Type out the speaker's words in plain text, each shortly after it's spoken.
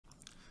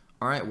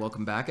Alright,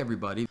 welcome back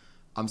everybody.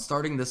 I'm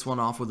starting this one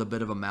off with a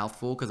bit of a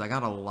mouthful because I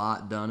got a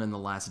lot done in the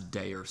last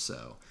day or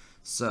so.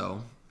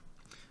 So,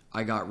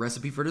 I got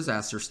Recipe for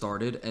Disaster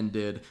started and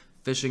did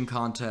Fishing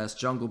Contest,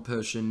 Jungle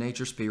Potion,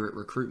 Nature Spirit,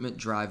 Recruitment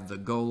Drive, The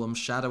Golem,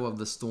 Shadow of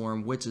the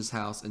Storm, Witch's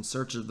House, In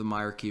Search of the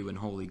Myrcue, and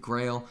Holy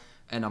Grail.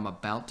 And I'm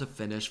about to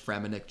finish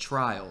Fremennik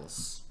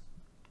Trials.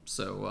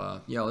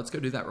 So, yeah, let's go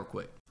do that real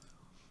quick.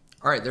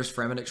 Alright, there's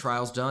Fremennik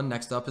Trials done.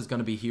 Next up is going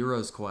to be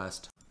Hero's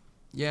Quest.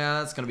 Yeah,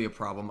 that's going to be a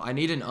problem. I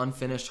need an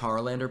unfinished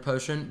Harlander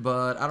potion,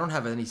 but I don't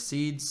have any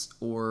seeds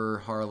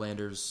or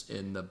Harlanders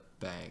in the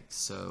bank,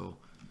 so...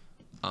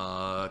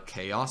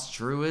 Chaos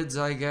Druids,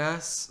 I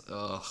guess?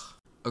 Ugh.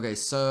 Okay,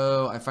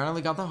 so I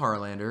finally got the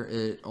Harlander.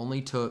 It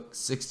only took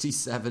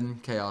 67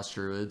 Chaos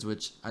Druids,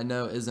 which I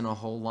know isn't a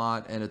whole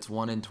lot, and it's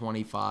 1 in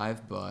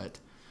 25, but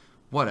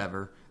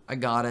whatever. I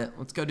got it.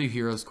 Let's go do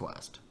Hero's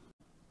Quest.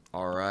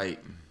 Alright.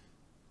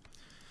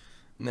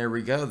 There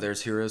we go,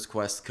 there's Hero's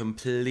Quest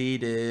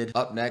completed.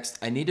 Up next,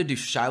 I need to do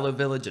Shiloh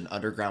Village and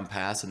Underground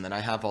Pass, and then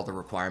I have all the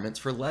requirements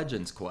for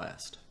Legends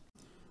Quest.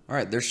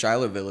 Alright, there's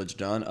Shiloh Village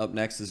done. Up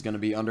next is going to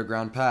be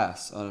Underground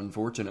Pass,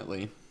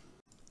 unfortunately.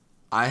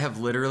 I have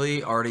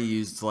literally already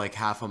used like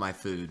half of my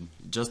food,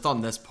 just on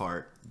this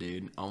part,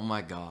 dude. Oh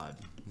my god,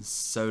 it's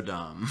so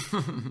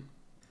dumb.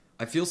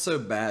 I feel so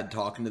bad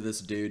talking to this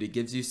dude. He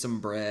gives you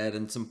some bread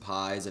and some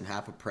pies and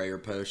half a prayer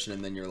potion,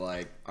 and then you're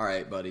like,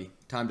 alright buddy,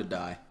 time to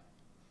die.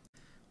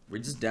 We're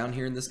just down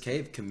here in this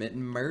cave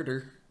committing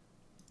murder.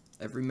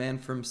 Every man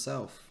for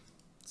himself.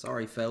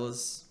 Sorry,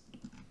 fellas.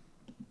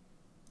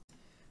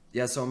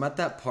 Yeah, so I'm at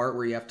that part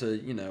where you have to,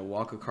 you know,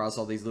 walk across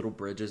all these little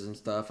bridges and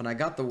stuff. And I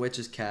got the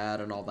witch's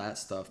cat and all that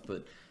stuff,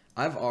 but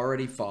I've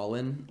already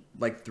fallen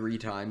like 3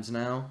 times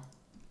now.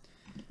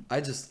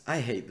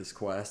 I hate this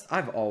quest.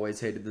 I've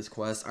always hated this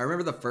quest. I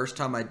remember the first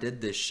time I did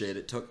this shit,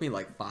 it took me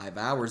like 5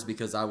 hours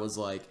because I was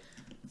like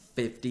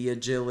 50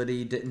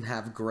 agility, didn't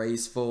have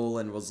graceful,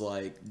 and was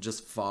like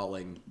just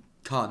falling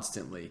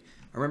constantly.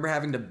 I remember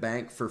having to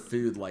bank for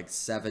food like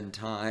 7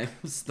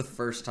 times the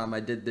first time I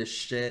did this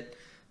shit.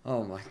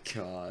 Oh my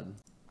god.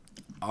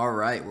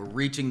 Alright, we're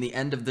reaching the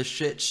end of the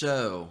shit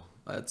show.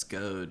 Let's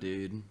go,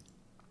 dude.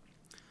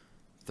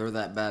 Throw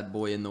that bad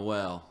boy in the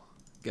well.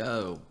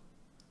 Go.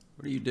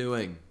 What are you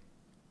doing?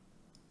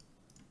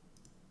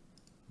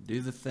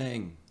 Do the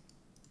thing.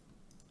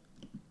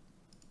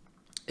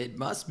 It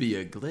must be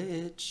a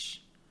glitch.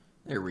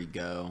 There we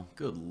go.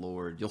 Good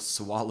lord, you'll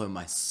swallow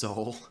my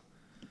soul.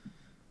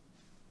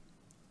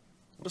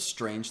 What a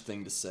strange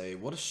thing to say.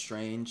 What a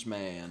strange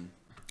man.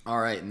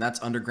 Alright, and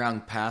that's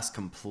Underground Pass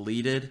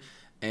completed.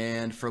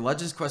 And for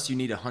Legends Quest, you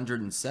need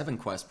 107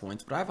 quest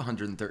points, but I have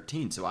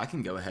 113, so I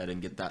can go ahead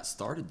and get that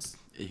started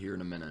here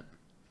in a minute.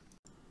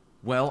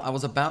 Well, I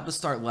was about to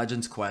start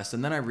Legends Quest,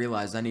 and then I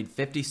realized I need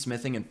 50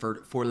 smithing and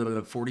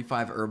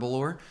 45 herbal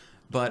ore.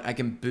 But I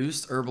can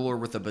boost herbal ore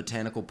with a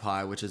botanical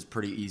pie, which is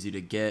pretty easy to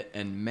get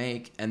and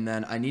make. And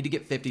then I need to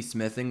get 50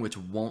 smithing, which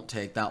won't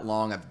take that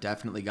long. I've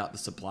definitely got the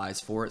supplies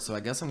for it. So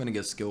I guess I'm going to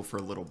go skill for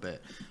a little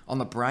bit. On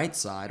the bright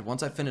side,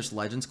 once I finish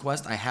Legends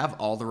Quest, I have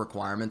all the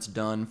requirements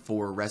done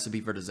for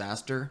Recipe for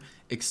Disaster,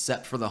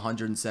 except for the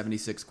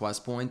 176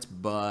 quest points.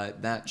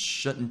 But that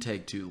shouldn't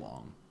take too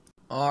long.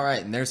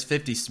 Alright, and there's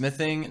 50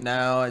 smithing.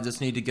 Now I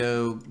just need to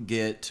go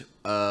get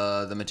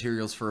the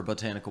materials for a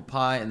botanical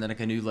pie, and then I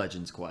can do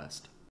Legends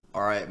Quest.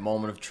 Alright,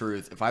 moment of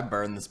truth. If I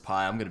burn this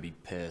pie, I'm gonna be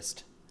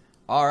pissed.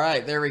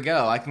 Alright, there we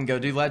go. I can go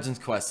do Legends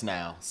Quest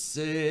now.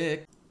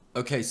 Sick.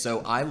 Okay, so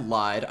I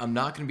lied. I'm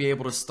not gonna be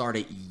able to start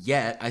it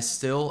yet. I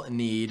still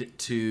need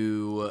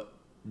to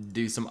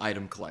do some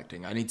item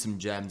collecting. I need some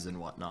gems and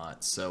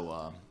whatnot.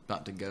 So,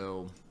 about to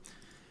go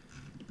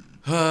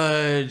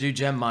do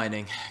gem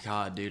mining.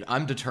 God, dude.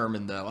 I'm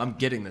determined, though. I'm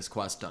getting this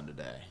quest done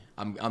today.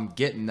 I'm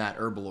getting that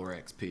herbal ore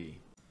XP.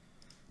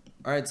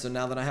 Alright, so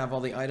now that I have all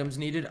the items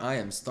needed, I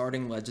am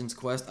starting Legends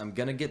Quest. I'm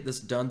gonna get this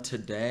done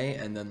today,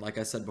 and then like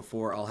I said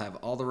before, I'll have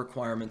all the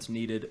requirements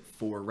needed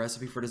for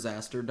Recipe for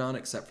Disaster done,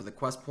 except for the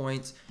quest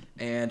points,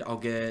 and I'll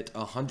get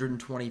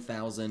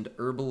 120,000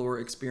 herbal ore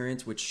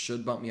experience, which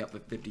should bump me up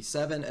to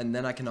 57, and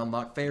then I can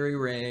unlock fairy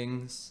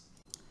rings.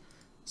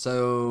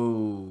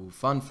 So,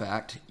 fun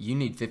fact, you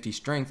need 50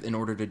 strength in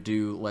order to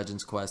do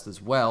Legends Quest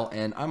as well,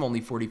 and I'm only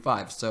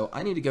 45, so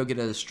I need to go get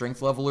a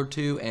strength level or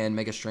 2 and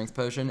make a strength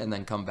potion, and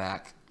then come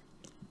back.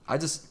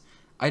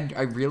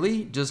 I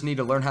really just need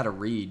to learn how to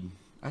read.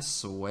 I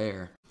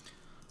swear.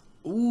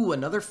 Ooh,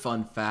 another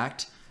fun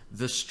fact.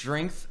 The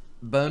strength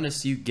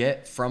bonus you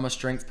get from a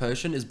strength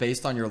potion is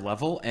based on your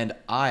level, and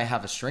I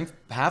have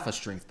half a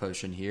strength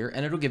potion here,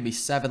 and it'll give me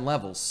 7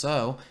 levels,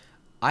 so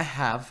I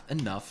have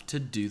enough to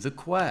do the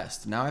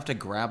quest. Now I have to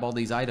grab all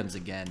these items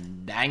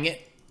again. Dang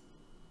it.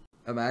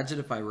 Imagine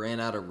if I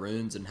ran out of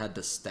runes and had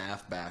to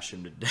staff bash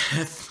him to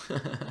death.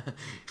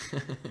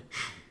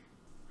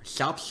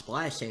 Stop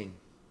splashing.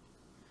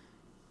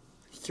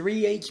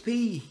 3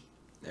 HP.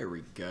 There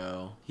we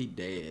go. He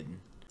dead.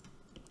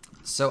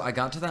 So I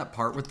got to that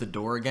part with the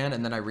door again,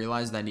 and then I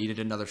realized I needed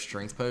another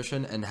strength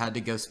potion and had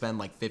to go spend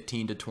like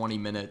 15 to 20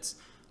 minutes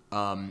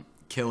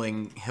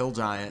killing hill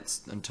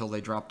giants until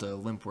they dropped a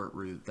limpwort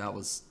root. That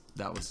was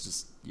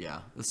just, yeah,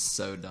 this is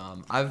so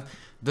dumb.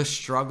 The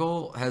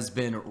struggle has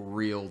been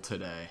real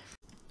today.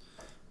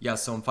 Yeah,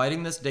 so I'm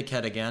fighting this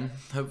dickhead again.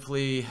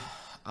 Hopefully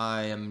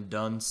I am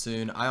done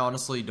soon. I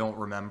honestly don't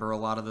remember a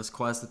lot of this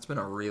quest. It's been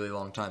a really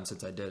long time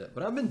since I did it,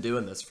 but I've been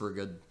doing this for a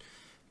good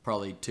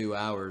probably 2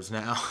 hours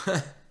now.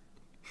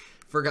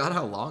 Forgot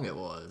how long it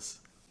was.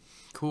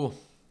 Cool.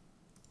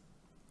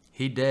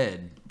 He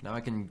did. Now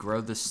I can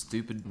grow this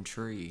stupid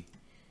tree.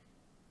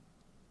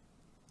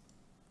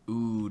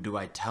 Ooh, do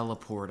I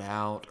teleport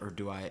out or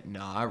do I...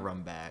 No, I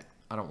run back.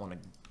 I don't want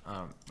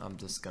to... I'm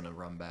just gonna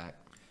run back.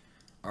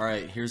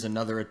 Alright, here's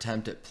another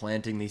attempt at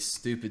planting these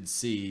stupid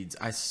seeds.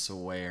 I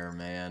swear,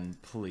 man.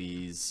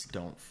 Please,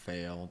 don't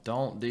fail.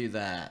 Don't do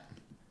that.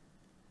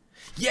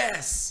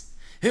 Yes!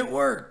 It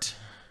worked!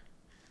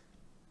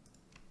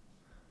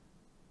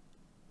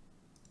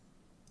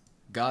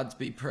 Gods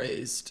be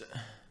praised.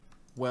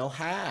 Well,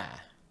 hi.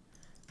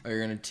 Oh, you're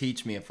gonna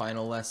teach me a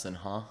final lesson,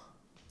 huh?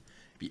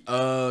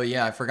 Oh,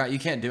 yeah, I forgot you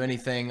can't do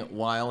anything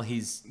while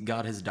he's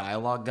got his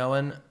dialogue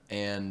going,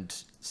 and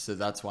so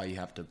that's why you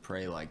have to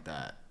pray like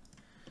that.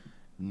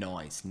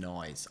 Nice,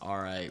 nice.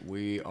 Alright,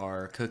 we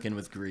are cooking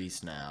with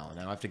grease now.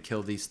 Now I have to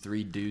kill these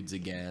 3 dudes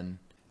again.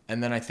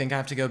 And then I think I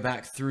have to go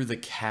back through the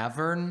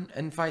cavern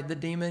and fight the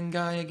demon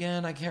guy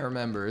again? I can't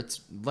remember.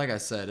 It's, like I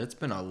said, it's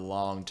been a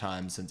long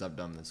time since I've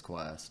done this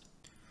quest.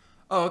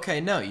 Oh,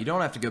 okay, no, you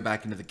don't have to go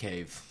back into the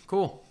cave.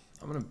 Cool.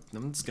 I'm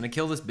just gonna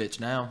kill this bitch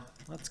now.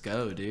 Let's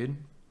go, dude.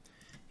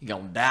 You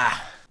gonna die.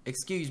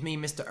 Excuse me,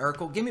 Mr.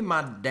 Urkel. Give me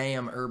my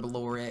damn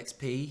Herbalore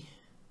XP.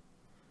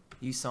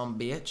 You some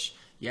bitch.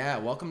 Yeah,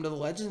 welcome to the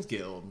Legends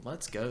Guild.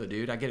 Let's go,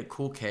 dude. I get a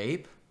cool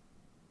cape.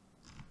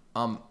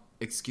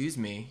 Excuse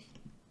me.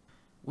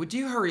 Would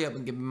you hurry up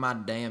and give me my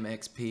damn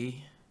XP?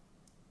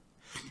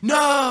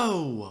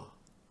 No!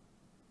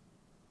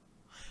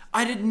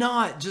 I did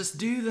not just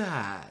do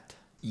that.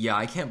 Yeah,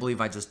 I can't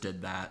believe I just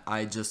did that.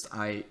 I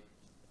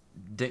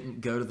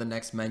didn't go to the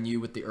next menu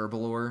with the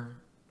Herbalore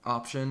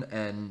option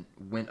and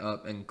went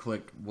up and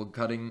clicked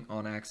woodcutting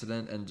on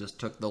accident and just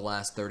took the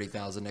last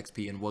 30,000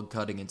 XP in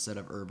woodcutting instead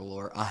of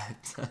Herbalore.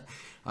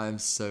 I'm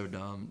so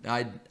dumb.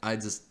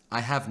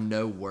 I have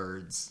no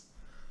words.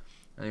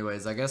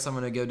 Anyways, I guess I'm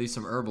gonna go do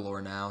some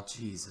Herbalore now.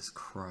 Jesus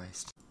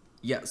Christ.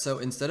 Yeah, so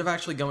instead of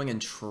actually going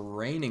and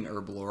training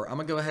Herbalore, I'm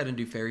gonna go ahead and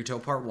do Fairy Tale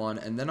Part 1,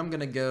 and then I'm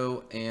gonna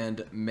go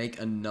and make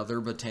another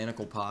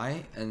botanical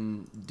pie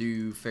and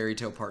do Fairy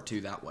Tale Part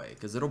 2 that way,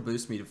 because it'll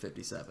boost me to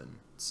 57.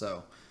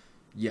 So,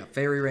 yeah,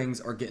 fairy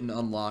rings are getting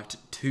unlocked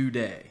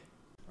today.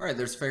 Alright,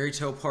 there's Fairy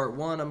Tale Part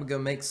 1. I'm gonna go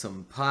make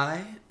some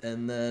pie,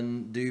 and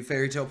then do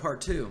Fairy Tale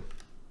Part 2.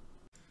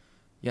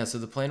 Yeah, so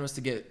the plan was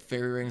to get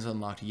fairy rings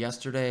unlocked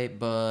yesterday,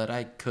 but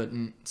I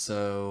couldn't,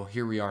 so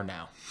here we are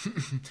now.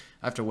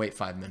 I have to wait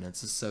 5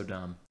 minutes. It's so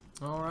dumb.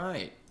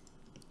 Alright.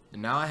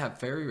 And now I have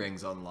fairy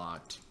rings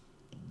unlocked.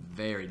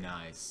 Very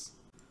nice.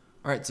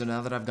 Alright, so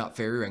now that I've got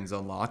fairy rings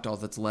unlocked, all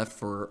that's left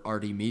for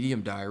RD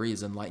Medium Diary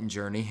is Enlightened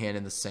Journey, Hand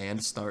in the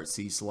Sand, start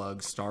Sea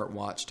Slug, start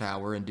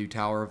Watchtower, and do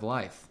Tower of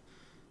Life.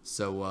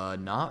 So,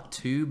 not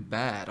too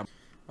bad.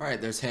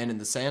 Alright, there's Hand in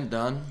the Sand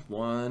done.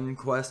 One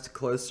quest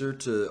closer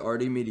to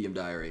RD Medium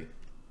Diary.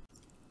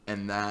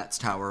 And that's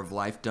Tower of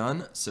Life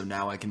done. So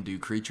now I can do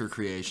Creature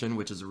Creation,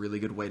 which is a really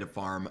good way to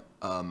farm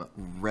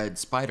red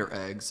spider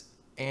eggs.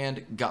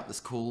 And got this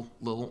cool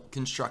little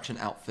construction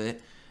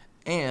outfit.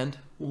 And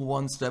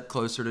one step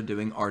closer to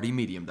doing RD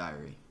Medium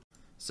Diary.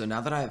 So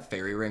now that I have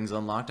fairy rings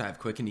unlocked, I have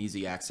quick and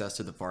easy access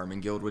to the farming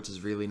guild, which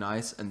is really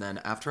nice. And then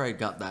after I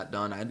got that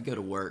done, I had to go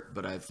to work,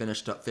 but I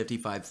finished up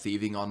 55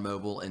 thieving on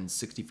mobile and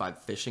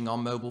 65 fishing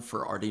on mobile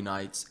for RD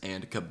Knights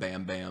and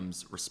Kabam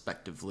Bams,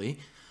 respectively.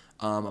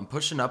 I'm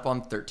pushing up on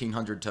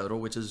 1,300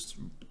 total, which is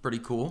pretty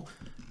cool.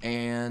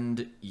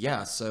 And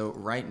yeah, so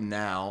right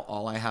now,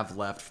 all I have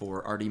left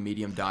for RD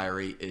Medium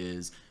Diary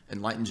is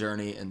Enlightened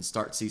Journey and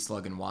start Sea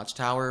Slug and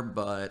Watchtower,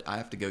 but I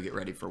have to go get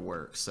ready for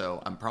work. So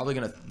I'm probably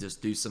going to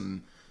just do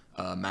some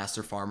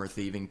Master Farmer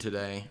thieving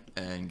today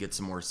and get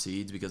some more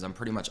seeds because I'm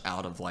pretty much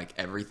out of like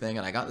everything.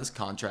 And I got this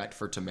contract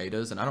for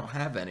tomatoes and I don't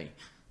have any.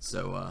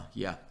 So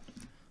yeah,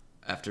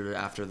 after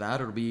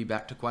that, it'll be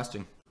back to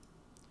questing.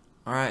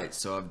 Alright,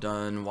 so I've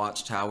done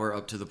Watchtower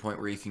up to the point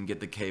where you can get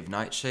the Cave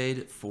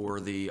Nightshade for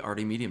the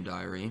RD Medium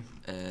Diary.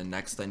 And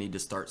next I need to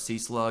start Sea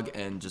Slug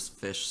and just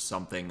fish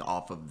something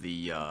off of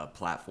the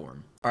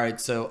platform.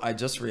 Alright, so I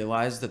just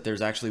realized that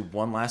there's actually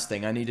one last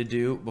thing I need to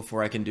do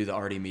before I can do the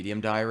RD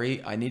Medium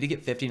Diary. I need to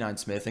get 59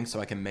 smithing so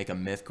I can make a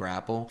myth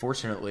grapple.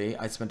 Fortunately,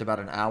 I spent about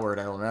an hour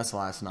at LMS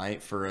last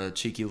night for a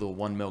cheeky little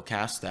 1 mil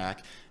cast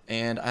stack.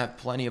 And I have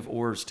plenty of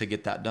ores to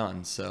get that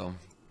done, so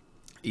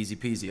easy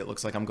peasy. It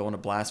looks like I'm going to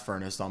Blast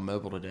Furnace on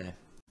mobile today.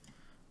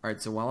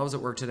 Alright, so while I was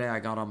at work today, I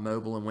got on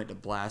mobile and went to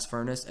Blast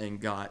Furnace and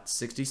got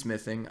 60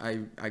 smithing.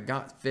 I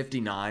got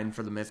 59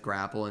 for the myth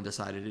grapple and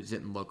decided it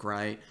didn't look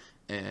right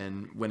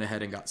and went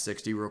ahead and got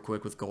 60 real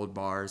quick with gold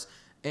bars.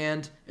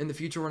 And in the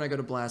future when I go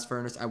to Blast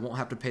Furnace, I won't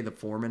have to pay the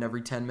foreman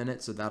every 10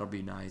 minutes, so that'll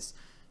be nice.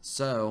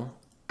 So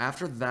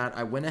After that,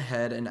 I went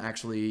ahead and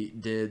actually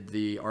did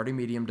the Arty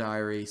Medium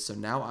Diary, so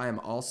now I am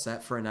all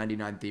set for a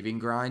 99 Thieving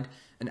grind,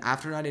 and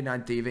after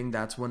 99 Thieving,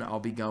 that's when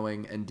I'll be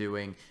going and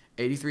doing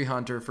 83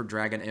 Hunter for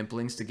Dragon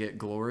Implings to get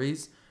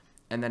glories,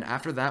 and then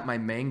after that, my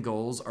main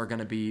goals are going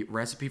to be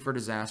Recipe for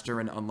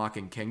Disaster and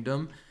Unlocking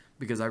Kingdom,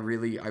 because I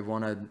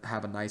want to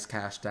have a nice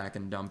cash stack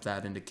and dump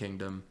that into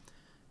Kingdom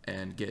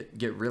and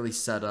get really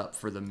set up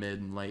for the mid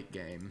and late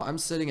game. I'm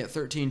sitting at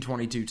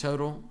 1322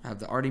 total, have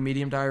the Arty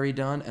Medium Diary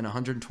done, and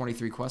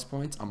 123 quest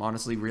points. I'm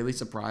honestly really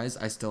surprised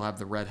I still have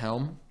the red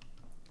helm.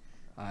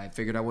 I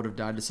figured I would have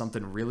died to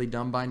something really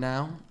dumb by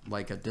now,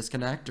 like a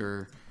disconnect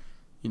or,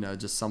 you know,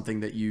 just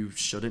something that you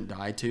shouldn't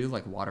die to,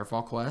 like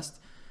Waterfall Quest.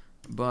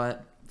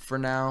 But for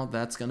now,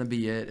 that's going to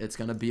be it. It's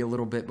going to be a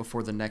little bit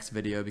before the next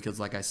video because,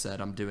 like I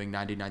said, I'm doing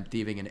 99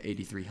 Thieving and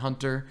 83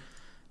 Hunter.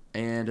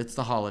 And it's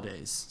the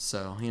holidays,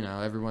 so, you know,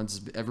 everyone's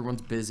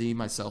busy,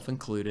 myself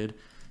included.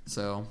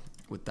 So,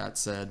 with that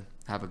said,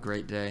 have a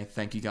great day.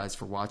 Thank you guys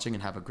for watching,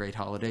 and have a great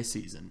holiday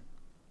season.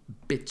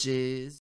 Bitches!